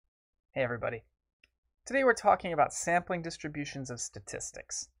Hey everybody. Today we're talking about sampling distributions of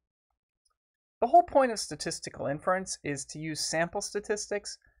statistics. The whole point of statistical inference is to use sample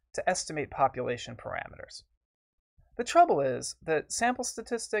statistics to estimate population parameters. The trouble is that sample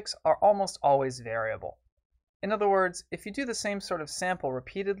statistics are almost always variable. In other words, if you do the same sort of sample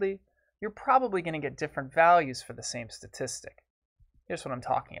repeatedly, you're probably going to get different values for the same statistic. Here's what I'm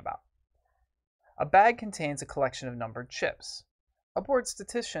talking about. A bag contains a collection of numbered chips. A bored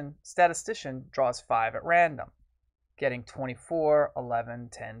statistician draws 5 at random, getting 24, 11,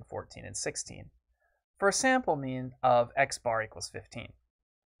 10, 14, and 16, for a sample mean of x bar equals 15.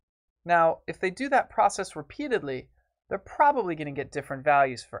 Now, if they do that process repeatedly, they're probably going to get different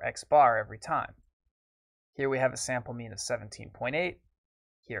values for x bar every time. Here we have a sample mean of 17.8,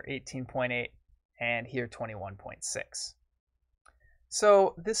 here 18.8, and here 21.6.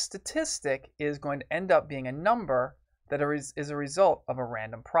 So this statistic is going to end up being a number that is a result of a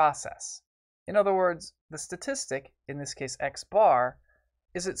random process. In other words, the statistic, in this case x bar,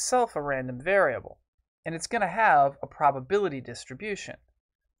 is itself a random variable, and it's going to have a probability distribution,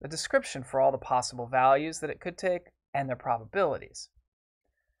 a description for all the possible values that it could take and their probabilities.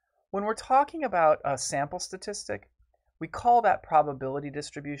 When we're talking about a sample statistic, we call that probability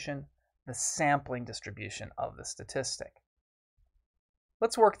distribution the sampling distribution of the statistic.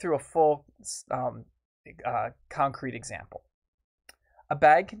 Let's work through a full concrete example. A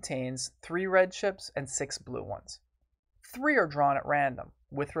bag contains 3 red chips and 6 blue ones. 3 are drawn at random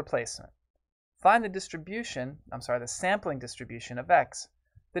with replacement. Find the sampling distribution of x,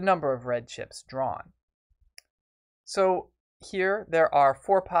 the number of red chips drawn. So here there are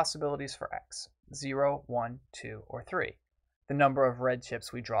 4 possibilities for x, 0, 1, 2, or 3, the number of red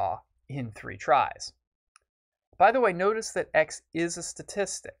chips we draw in 3 tries. By the way, notice that x is a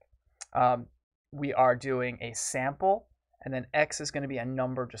statistic. We are doing a sample, and then x is going to be a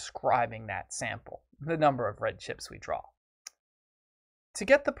number describing that sample, the number of red chips we draw. To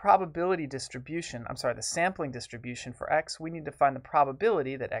get the the sampling distribution for x, we need to find the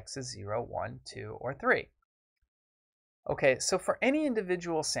probability that x is 0, 1, 2, or 3. Okay, so for any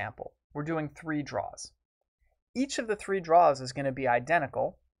individual sample, we're doing 3 draws. Each of the 3 draws is going to be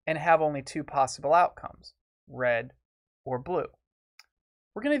identical and have only 2 possible outcomes, red or blue.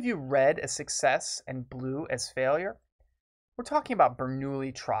 We're going to view red as success and blue as failure. We're talking about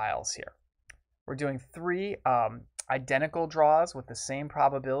Bernoulli trials here. We're doing 3 identical draws with the same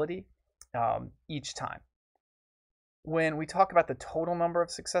probability each time. When we talk about the total number of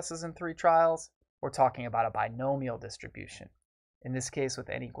successes in 3 trials, we're talking about a binomial distribution. In this case with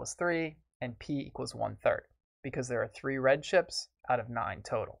n equals 3 and p equals 1/3, because there are 3 red chips out of 9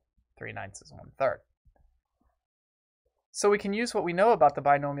 total. 3/9 is 1/3. So we can use what we know about the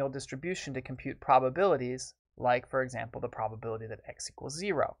binomial distribution to compute probabilities, like, for example, the probability that x equals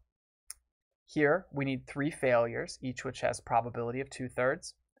 0. Here, we need 3 failures, each which has probability of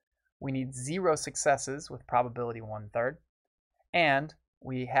 2/3. We need 0 successes with probability 1/3. And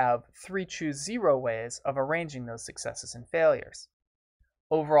we have 3 choose 0 ways of arranging those successes and failures.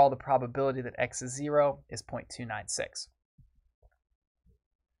 Overall, the probability that x is 0 is 0.296.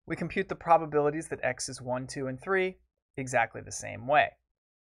 We compute the probabilities that x is 1, 2, and 3 exactly the same way.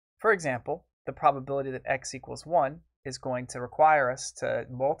 For example, the probability that x equals 1 is going to require us to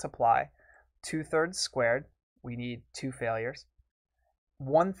multiply 2/3 squared, we need 2 failures,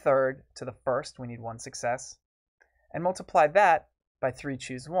 1/3 to the first, we need 1 success, and multiply that by 3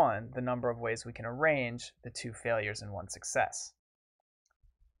 choose 1, the number of ways we can arrange the 2 failures and 1 success.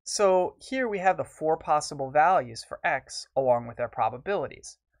 So here we have the 4 possible values for x along with their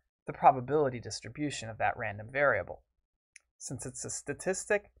probabilities, the probability distribution of that random variable. Since it's a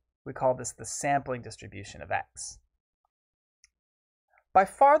statistic, we call this the sampling distribution of x. By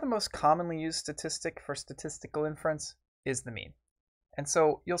far the most commonly used statistic for statistical inference is the mean. And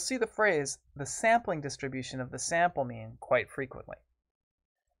so you'll see the phrase, the sampling distribution of the sample mean, quite frequently.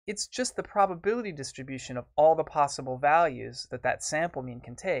 It's just the probability distribution of all the possible values that sample mean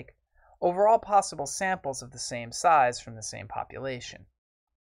can take over all possible samples of the same size from the same population.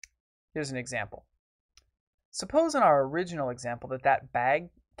 Here's an example. Suppose in our original example that bag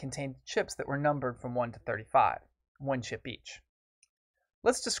contained chips that were numbered from 1 to 35, 1 chip each.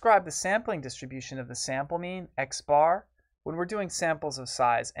 Let's describe the sampling distribution of the sample mean, x bar, when we're doing samples of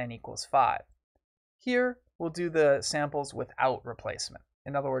size n equals 5. Here, we'll do the samples without replacement.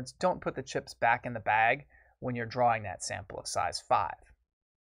 In other words, don't put the chips back in the bag when you're drawing that sample of size 5.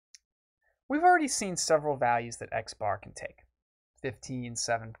 We've already seen several values that x bar can take, 15,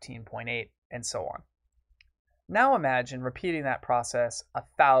 17.8, and so on. Now imagine repeating that process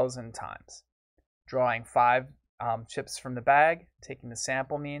 1,000 times, drawing 5 chips from the bag, taking the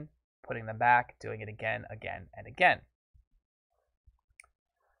sample mean, putting them back, doing it again, and again.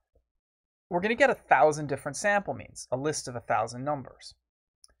 We're going to get 1,000 different sample means, a list of 1,000 numbers.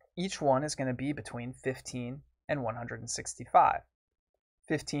 Each one is going to be between 15 and 165.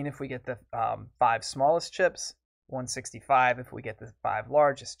 15 if we get the 5 smallest chips, 165 if we get the 5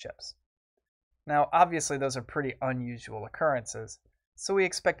 largest chips. Now, obviously, those are pretty unusual occurrences, so we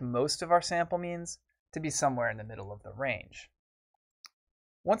expect most of our sample means to be somewhere in the middle of the range.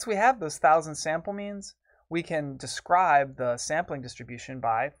 Once we have those 1,000 sample means, we can describe the sampling distribution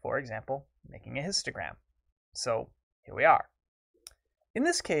by, for example, making a histogram. So here we are. In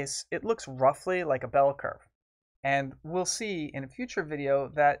this case, it looks roughly like a bell curve, and we'll see in a future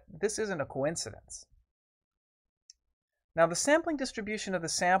video that this isn't a coincidence. Now, the sampling distribution of the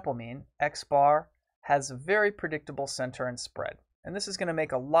sample mean, x bar, has a very predictable center and spread, and this is going to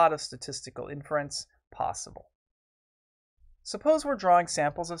make a lot of statistical inference possible. Suppose we're drawing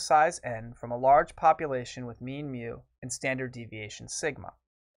samples of size n from a large population with mean mu and standard deviation sigma.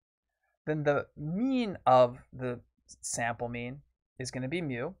 Then the mean of the sample mean is going to be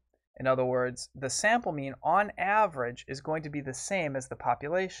mu. In other words, the sample mean on average is going to be the same as the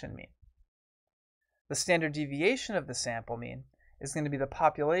population mean. The standard deviation of the sample mean is going to be the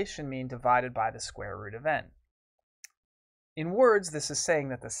population mean divided by the square root of n. In words, this is saying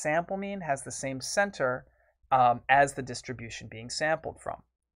that the sample mean has the same center as the distribution being sampled from,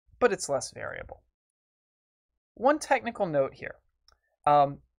 but it's less variable. One technical note here.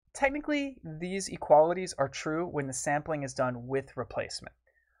 Technically, these equalities are true when the sampling is done with replacement,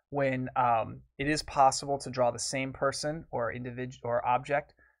 when it is possible to draw the same person or individual or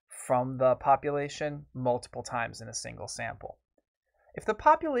object from the population multiple times in a single sample. If the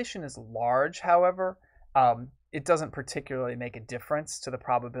population is large, however, it doesn't particularly make a difference to the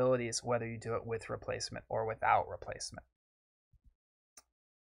probabilities whether you do it with replacement or without replacement.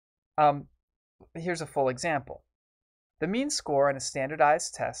 Here's a full example. The mean score in a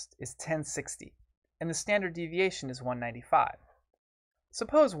standardized test is 1060, and the standard deviation is 195.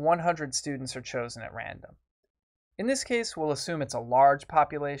 Suppose 100 students are chosen at random. In this case, we'll assume it's a large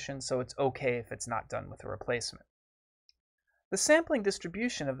population, so it's okay if it's not done with a replacement. The sampling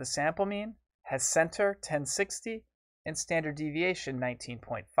distribution of the sample mean has center 1060 and standard deviation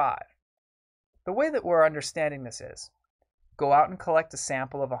 19.5. The way that we're understanding this is, go out and collect a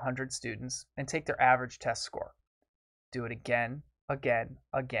sample of 100 students and take their average test score. Do it again, again,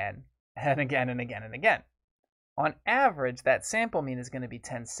 again, and again, and again, and again. On average, that sample mean is going to be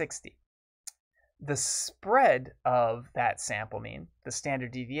 1060. The spread of that sample mean, the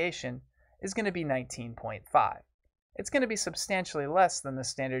standard deviation, is going to be 19.5. It's going to be substantially less than the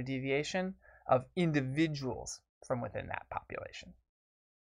standard deviation of individuals from within that population.